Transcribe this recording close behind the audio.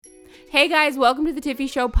Hey guys, welcome to the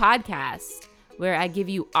Tiffy Show podcast, where I give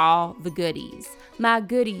you all the goodies. My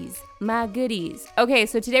goodies, my goodies. Okay,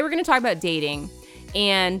 so today we're going to talk about dating,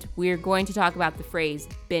 and we're going to talk about the phrase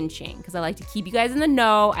benching, because I like to keep you guys in the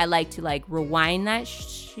know. I like to rewind that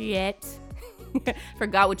shit.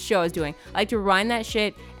 Forgot what show I was doing. I like to rewind that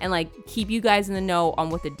shit and keep you guys in the know on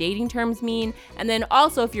what the dating terms mean. And then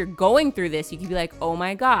also, if you're going through this, you can be like, oh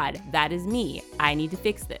my God, that is me. I need to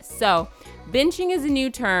fix this. So benching is a new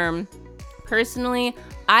term. Personally,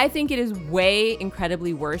 I think it is way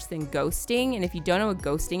incredibly worse than ghosting. And if you don't know what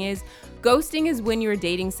ghosting is when you're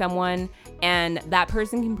dating someone and that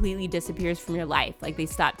person completely disappears from your life. Like they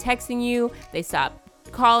stop texting you, they stop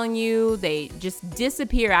calling you, they just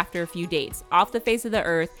disappear after a few dates off the face of the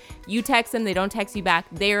earth. You text them, they don't text you back.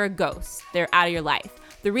 They're a ghost. They're out of your life.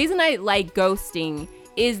 The reason I like ghosting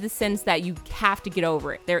is the sense that you have to get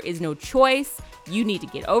over it. There is no choice. You need to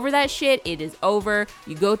get over that shit. It is over.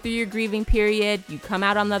 You go through your grieving period. You come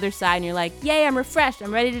out on the other side and you're like, yay, I'm refreshed.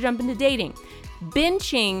 I'm ready to jump into dating.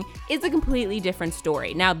 Benching is a completely different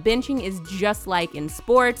story. Now, benching is just like in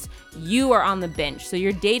sports. You are on the bench. So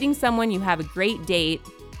you're dating someone, you have a great date.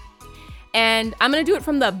 And I'm going to do it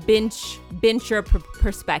from the bencher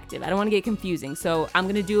perspective. I don't want to get confusing. So I'm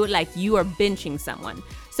going to do it like you are benching someone.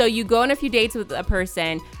 So you go on a few dates with a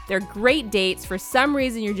person. They're great dates. For some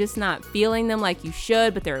reason, you're just not feeling them like you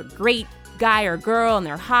should, but they're a great guy or girl and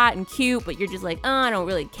they're hot and cute, but you're just like, oh, I don't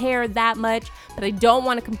really care that much, but I don't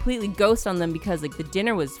want to completely ghost on them because the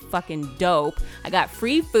dinner was fucking dope. I got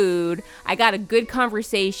free food. I got a good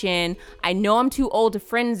conversation. I know I'm too old to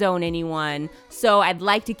friend zone anyone, so I'd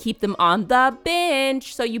like to keep them on the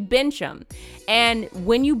bench. So you bench them. And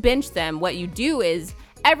when you bench them, what you do is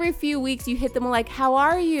every few weeks you hit them like, how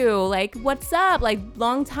are you? What's up?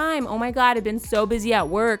 Long time. Oh my God, I've been so busy at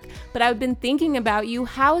work, but I've been thinking about you.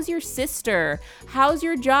 How's your sister? How's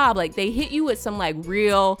your job? They hit you with some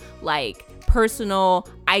real, personal,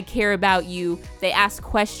 I care about you. They ask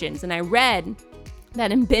questions. And I read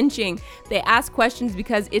that in benching, they ask questions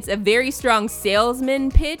because it's a very strong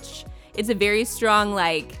salesman pitch. It's a very strong,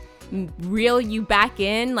 reel you back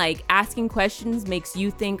in. Asking questions makes you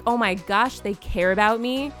think, oh my gosh, they care about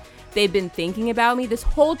me. They've been thinking about me. This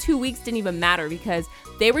whole 2 weeks didn't even matter because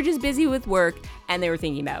they were just busy with work and they were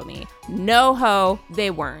thinking about me. No ho,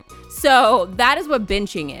 they weren't. So that is what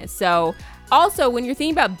benching is. So also, when you're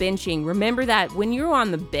thinking about benching, remember that when you're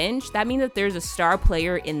on the bench, that means that there's a star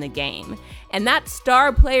player in the game. And that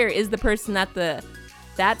star player is the person that the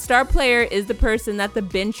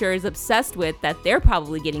bencher is obsessed with, that they're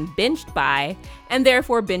probably getting benched by, and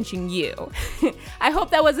therefore benching you. I hope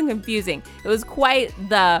that wasn't confusing. It was quite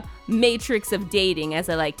the matrix of dating, as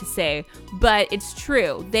I like to say, but it's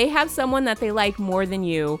true. They have someone that they like more than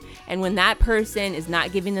you, and when that person is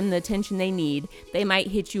not giving them the attention they need, they might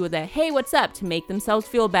hit you with a, hey, what's up, to make themselves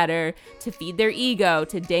feel better, to feed their ego,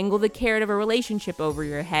 to dangle the carrot of a relationship over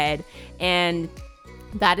your head, and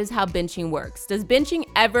that is how benching works. Does benching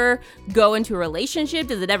ever go into a relationship?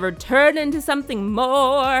 Does it ever turn into something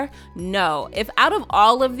more? No. If out of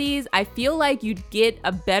all of these, I feel like you'd get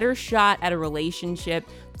a better shot at a relationship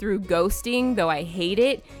through ghosting, though I hate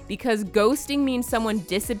it, because ghosting means someone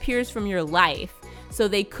disappears from your life. So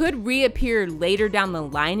they could reappear later down the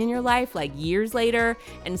line in your life, years later,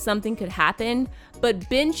 and something could happen. But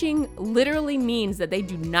benching literally means that they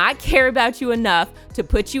do not care about you enough to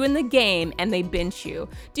put you in the game and they bench you.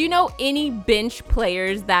 Do you know any bench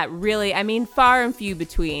players that really, far and few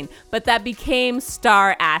between, but that became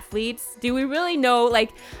star athletes? Do we really know,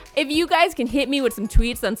 if you guys can hit me with some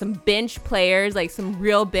tweets on some bench players, some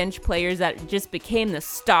real bench players that just became the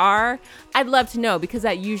star, I'd love to know, because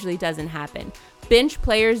that usually doesn't happen. Bench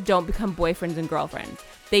players don't become boyfriends and girlfriends.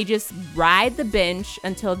 They just ride the bench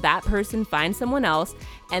until that person finds someone else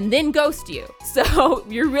and then ghost you. So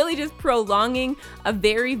you're really just prolonging a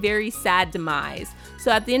very, very sad demise.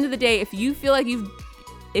 So at the end of the day, if you feel like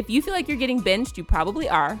you're getting benched, you probably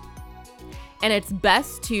are. And it's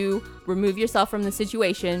best to remove yourself from the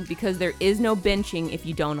situation, because there is no benching if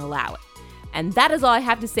you don't allow it. And that is all I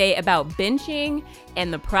have to say about benching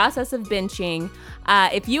and the process of benching.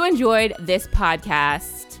 If you enjoyed this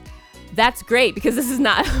podcast, that's great, because this is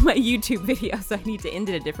not my YouTube video, so I need to end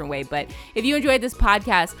it a different way. But if you enjoyed this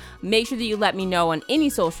podcast, make sure that you let me know on any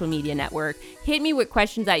social media network. Hit me with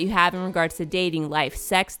questions that you have in regards to dating, life,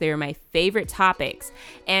 sex. They're my favorite topics.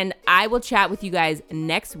 And I will chat with you guys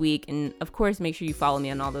next week. And of course, make sure you follow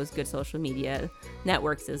me on all those good social media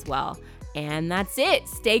networks as well. And that's it.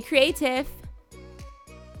 Stay creative.